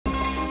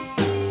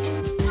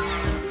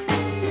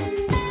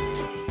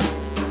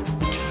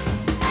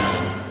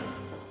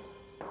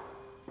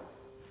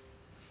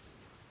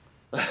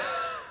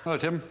Hello,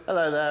 Tim.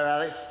 Hello there,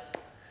 Alex.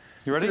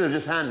 You ready? You could have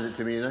just handed it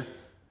to me, you know.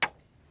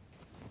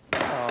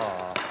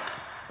 Oh,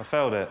 I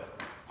failed it.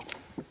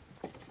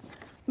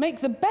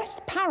 Make the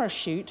best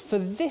parachute for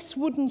this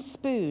wooden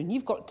spoon.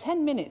 You've got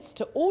 10 minutes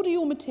to order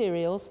your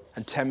materials.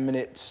 And 10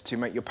 minutes to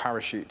make your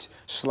parachute.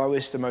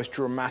 Slowest and most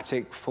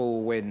dramatic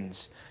fall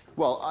wins.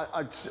 Well,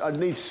 I'd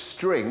need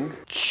string.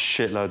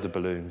 Shitloads of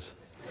balloons.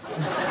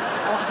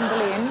 I want some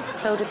balloons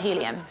filled with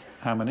helium.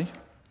 How many?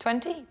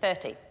 20,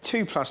 30.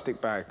 2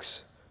 plastic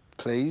bags,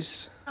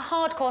 please. A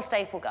hardcore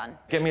staple gun.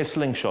 Get me a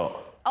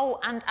slingshot. Oh,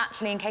 and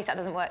actually, in case that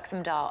doesn't work,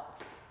 some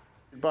darts.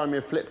 Buy me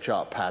a flip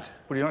chart pad.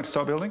 Would you like to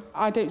start building?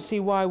 I don't see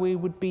why we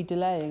would be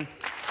delaying.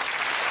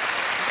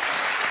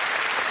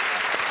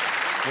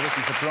 We're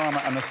looking for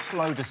drama and a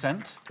slow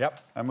descent.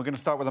 Yep. And we're going to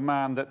start with a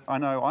man that I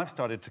know I've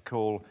started to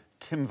call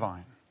Tim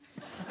Vine.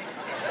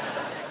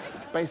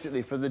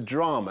 Basically, for the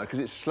drama, because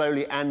it's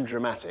slowly and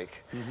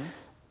dramatic,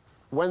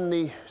 when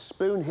the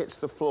spoon hits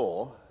the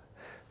floor,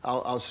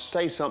 I'll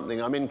say something.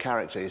 I'm in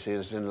character, you see,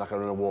 it's like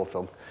I'm in a war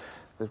film.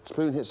 The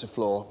spoon hits the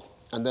floor,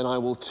 and then I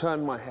will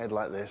turn my head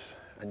like this,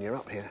 and you're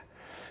up here,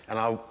 and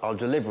I'll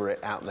deliver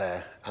it out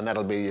there, and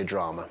that'll be your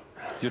drama.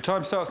 Your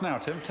time starts now,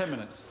 Tim. 10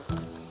 minutes.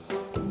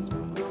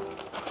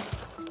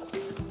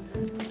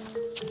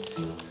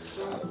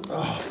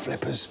 Oh,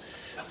 flippers.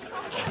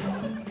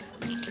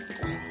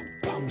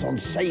 Bums on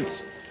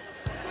seats.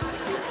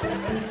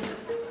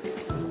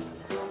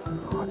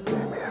 Oh, do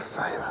me a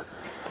favour.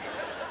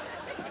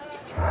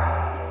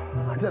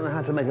 I don't know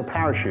how to make a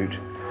parachute.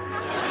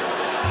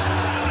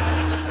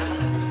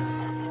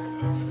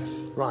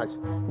 Right,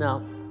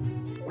 now,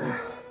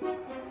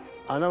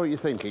 I know what you're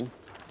thinking.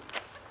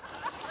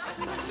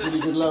 So if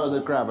you could lower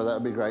the grabber, that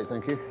would be great,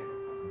 thank you.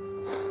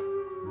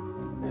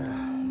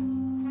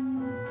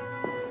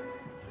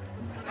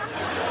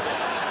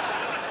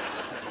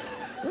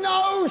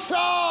 No,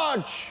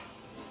 Sarge!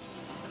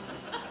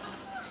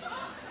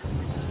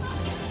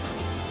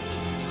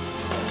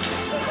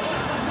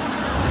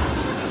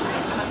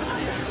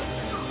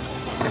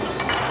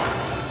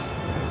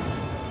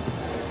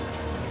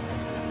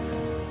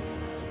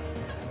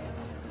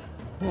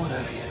 What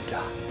have you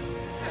done?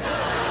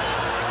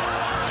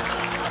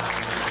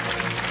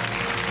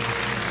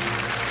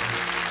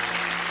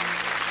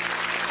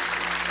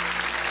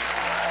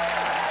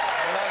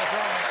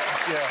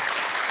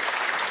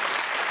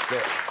 The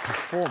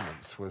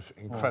performance was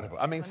incredible.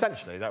 I mean,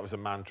 essentially, that was a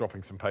man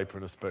dropping some paper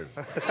in a spoon.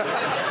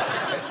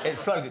 It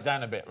slowed it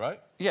down a bit,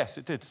 right? Yes,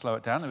 it did slow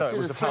it down. So it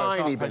was a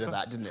tiny bit of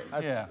that, didn't it?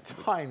 Yeah.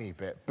 Tiny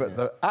bit, but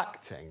the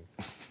acting...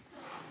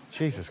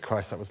 Jesus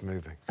Christ, that was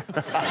moving.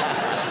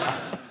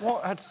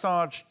 What had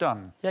Sarge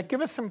done? Yeah, give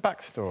us some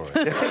backstory.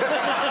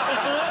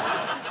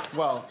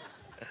 Well,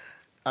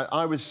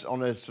 I was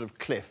on a sort of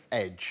cliff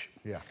edge.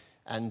 Yeah.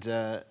 And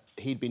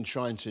he'd been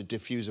trying to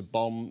defuse a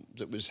bomb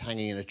that was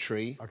hanging in a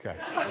tree. OK.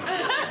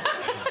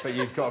 But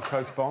you've got a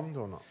close bond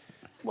or not?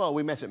 Well,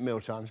 we met at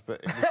mealtimes,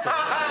 but... It was,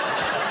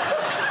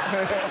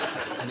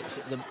 and it's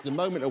the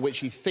moment at which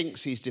he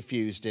thinks he's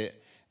defused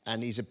it,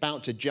 and he's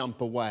about to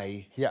jump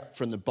away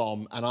from the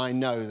bomb, and I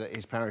know that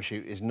his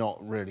parachute is not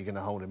really going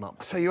to hold him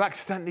up. So you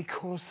accidentally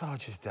caused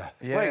Sarge's death?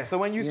 Yeah. Wait, so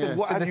when you said,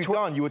 what have you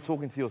done, you were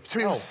talking to yourself? To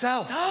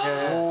yourself?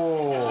 Yeah.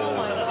 Oh,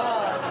 my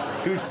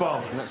God.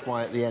 Goosebumps. And that's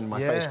why, at the end,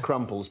 my face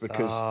crumples,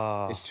 because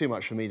it's too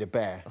much for me to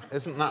bear.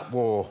 Isn't that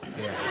war?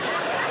 Yeah.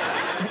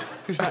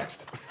 Who's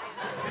next?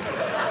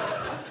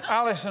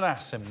 Alice and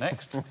Asim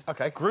next.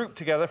 OK. Grouped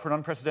together for an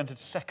unprecedented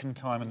second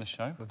time in the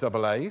show. The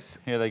double A's.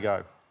 Here they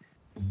go.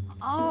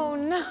 Oh,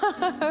 no.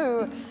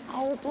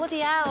 Oh, bloody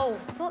hell.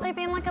 I thought they'd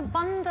been like a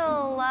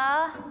bundle.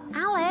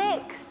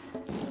 Alex.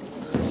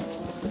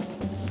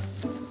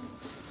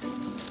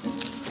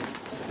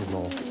 Two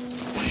more.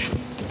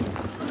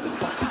 For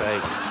fuck's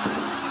sake.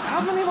 How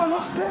many have I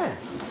lost there?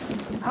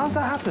 How's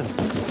that happened?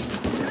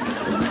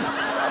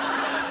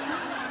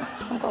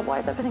 Oh, God, why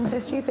is everything so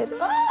stupid?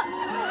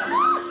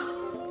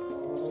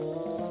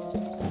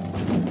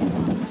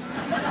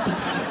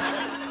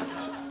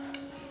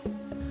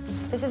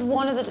 This is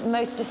one of the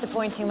most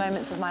disappointing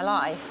moments of my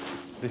life.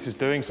 This is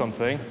doing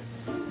something.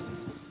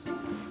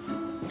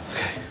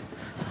 OK.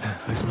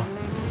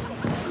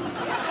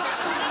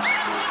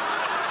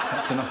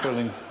 That's enough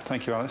building.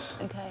 Thank you, Alice.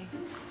 OK.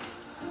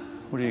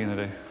 What are you going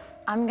to do?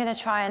 I'm going to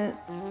try and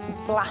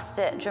blast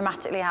it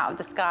dramatically out of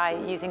the sky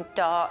using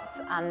darts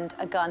and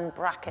a gun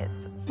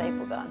brackets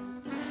staple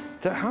gun.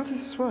 How does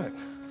this work?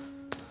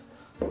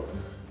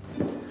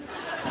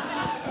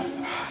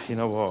 You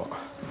know what?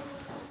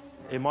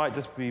 It might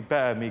just be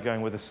better me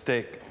going with a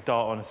stick,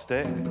 dart on a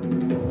stick.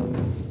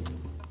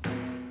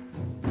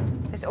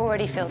 This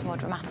already feels more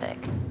dramatic.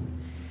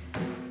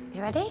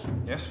 You ready?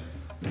 Yes.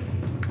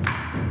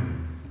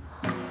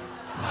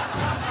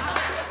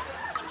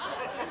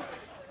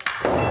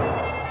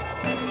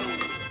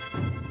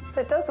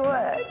 It does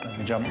work. Let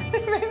me jump.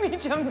 It made me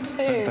jump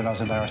too. Then I was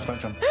embarrassed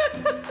about jump.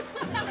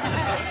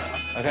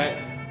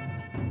 OK.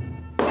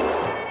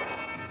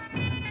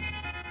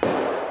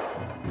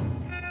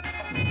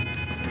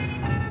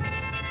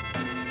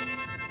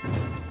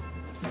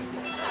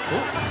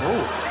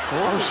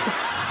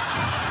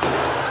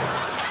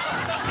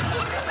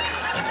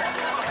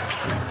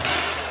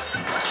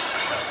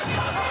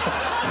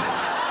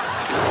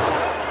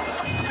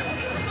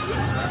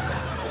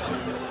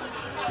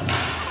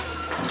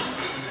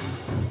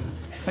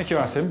 Thank you,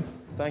 Asim.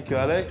 Thank you,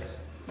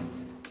 Alex.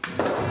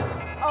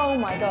 Oh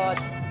my God.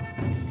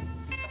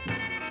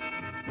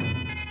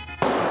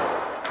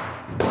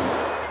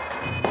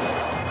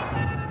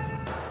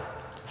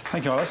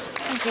 Thank you, Alice.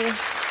 Thank you.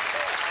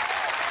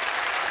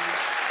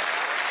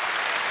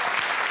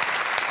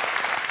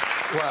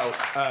 Well,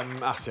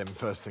 Asim,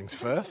 first things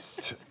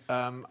first.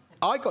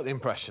 I got the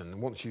impression,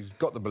 once you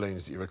got the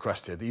balloons that you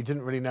requested, that you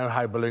didn't really know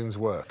how balloons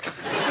work.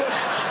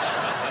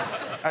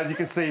 As you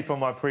can see from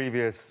my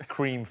previous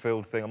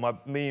cream-filled thing,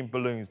 me and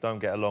balloons don't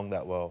get along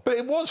that well. But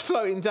it was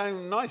floating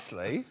down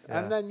nicely,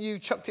 and then you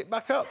chucked it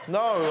back up.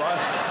 No,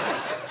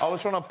 I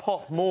was trying to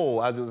pop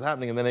more as it was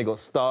happening, and then it got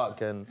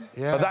stuck. And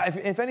but that,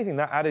 if anything,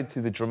 that added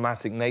to the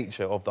dramatic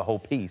nature of the whole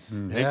piece.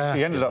 He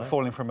ended up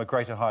falling from a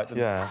greater height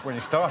than when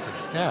he started.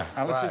 Yeah.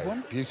 Alice's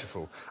one?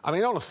 Beautiful. I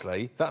mean,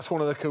 honestly, that's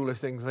one of the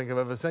coolest things I think I've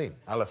ever seen.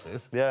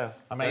 Alice's. Yeah.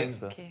 I mean,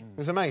 it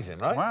was amazing,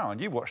 right? Wow,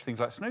 and you watch things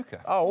like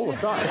snooker. Oh, all the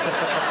time.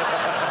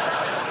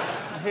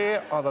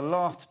 Here are the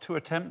last two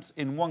attempts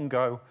in one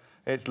go.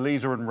 It's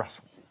Lisa and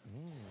Russell.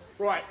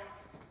 Right.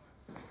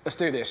 Let's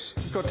do this.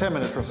 You've got 10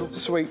 minutes, Russell.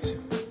 Sweet.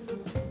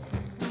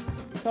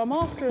 So I'm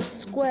after a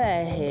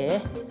square here.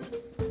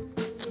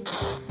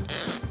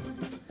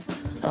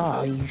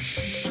 Oh, you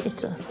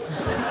shitter.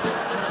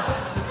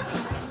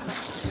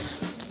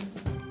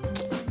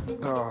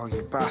 Oh,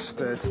 you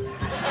bastard.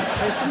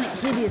 So something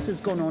hideous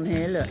has gone on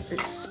here, look.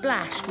 It's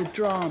splashed with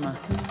drama.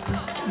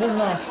 One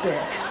last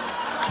bit.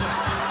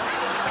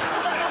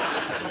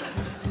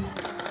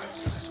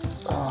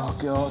 Oh,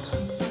 God.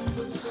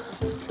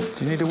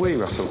 Do you need a wee,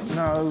 Russell?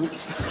 No.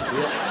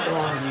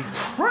 Oh, you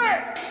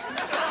prick!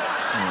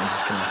 I'm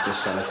just going to have to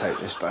sellotape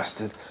this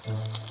bastard.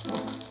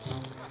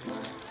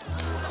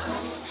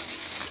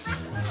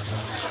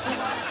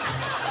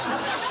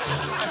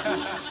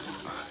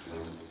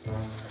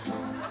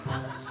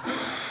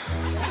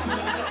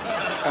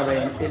 I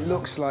mean, it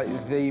looks like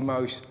the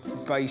most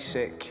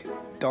basic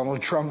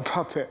Donald Trump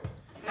puppet.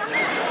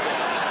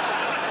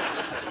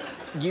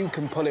 You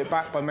can pull it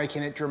back by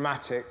making it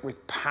dramatic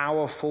with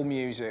powerful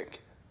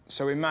music.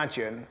 So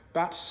imagine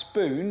that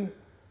spoon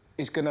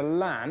is going to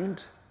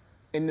land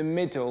in the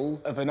middle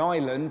of an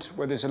island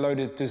where there's a load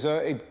of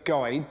deserted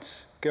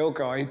guides, girl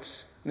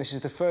guides, and this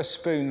is the first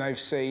spoon they've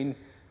seen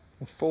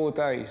in 4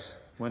 days.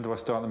 When do I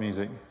start the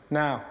music?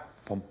 Now.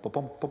 Pom, pom,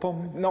 pom, pom,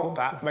 pom, Not pom,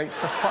 that, mate.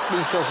 For fuck,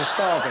 these girls are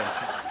starving.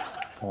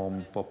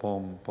 Pom, pom,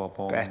 pom, pom,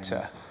 pom.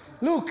 Better.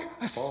 Look,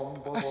 a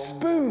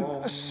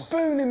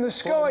spoon in the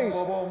skies.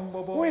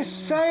 We're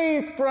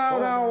saved,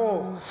 Brown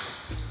Owl.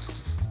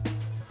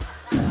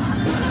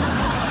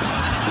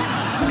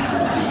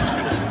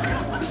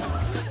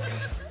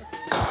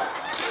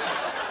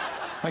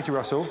 Thank you,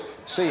 Russell.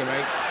 See you,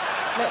 mate.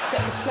 Let's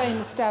get the flame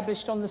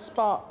established on the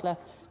sparkler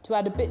to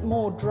add a bit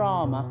more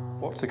drama.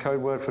 What's the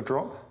code word for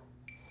drop?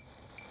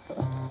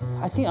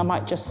 I think I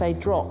might just say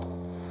drop.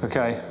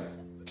 OK.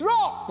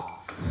 Drop!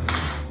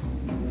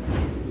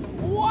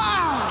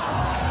 Wow!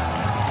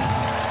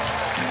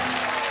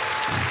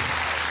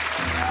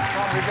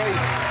 Can't be beat.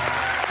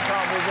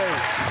 Can't be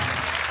beat.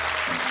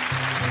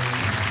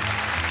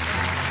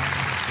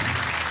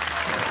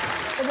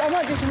 I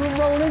might just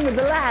roll in with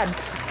the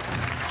lads.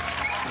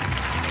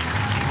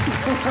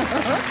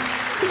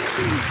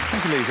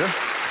 Thank you, Lisa.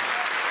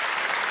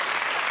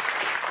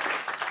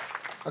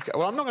 OK,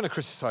 well, I'm not going to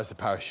criticise the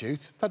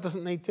parachute. That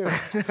doesn't need doing.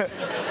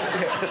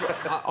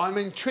 I'm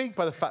intrigued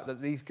by the fact that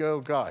these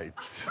girl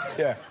guides...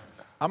 Yeah.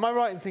 Am I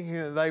right in thinking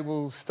that they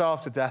will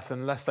starve to death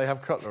unless they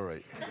have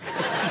cutlery?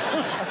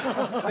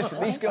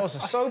 Listen, these girls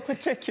are so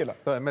particular.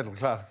 They're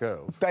middle-class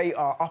girls. They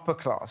are upper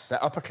class.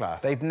 They're upper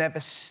class. They've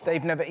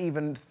never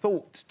even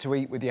thought to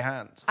eat with your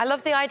hands. I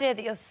love the idea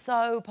that you're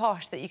so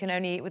posh that you can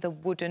only eat with a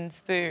wooden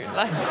spoon.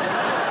 Like...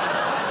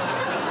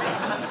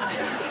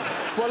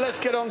 Well, let's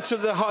get on to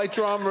the high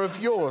drama of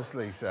yours,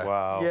 Lisa.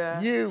 Wow. Yeah.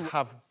 You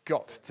have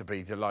got to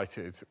be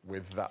delighted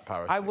with that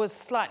parachute. I was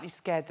slightly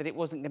scared that it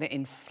wasn't going to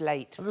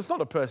inflate. And there's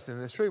not a person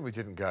in this room who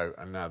didn't go,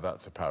 and now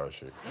that's a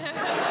parachute.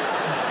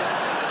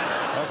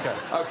 OK.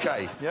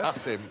 OK, Yes?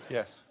 Asim.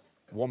 Yes.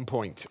 1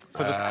 point.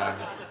 For the...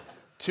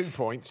 2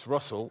 points,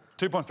 Russell.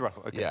 2 points to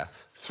Russell, OK. Yeah.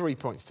 3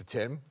 points to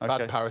Tim. OK.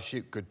 Bad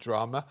parachute, good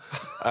drama.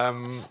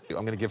 I'm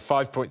going to give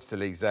 5 points to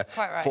Lisa.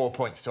 Quite right. 4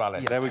 points to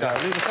Alice. Yeah, there we go.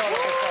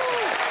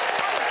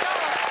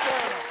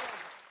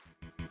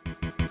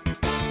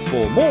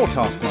 For more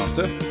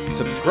Taskmaster,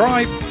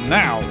 subscribe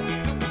now.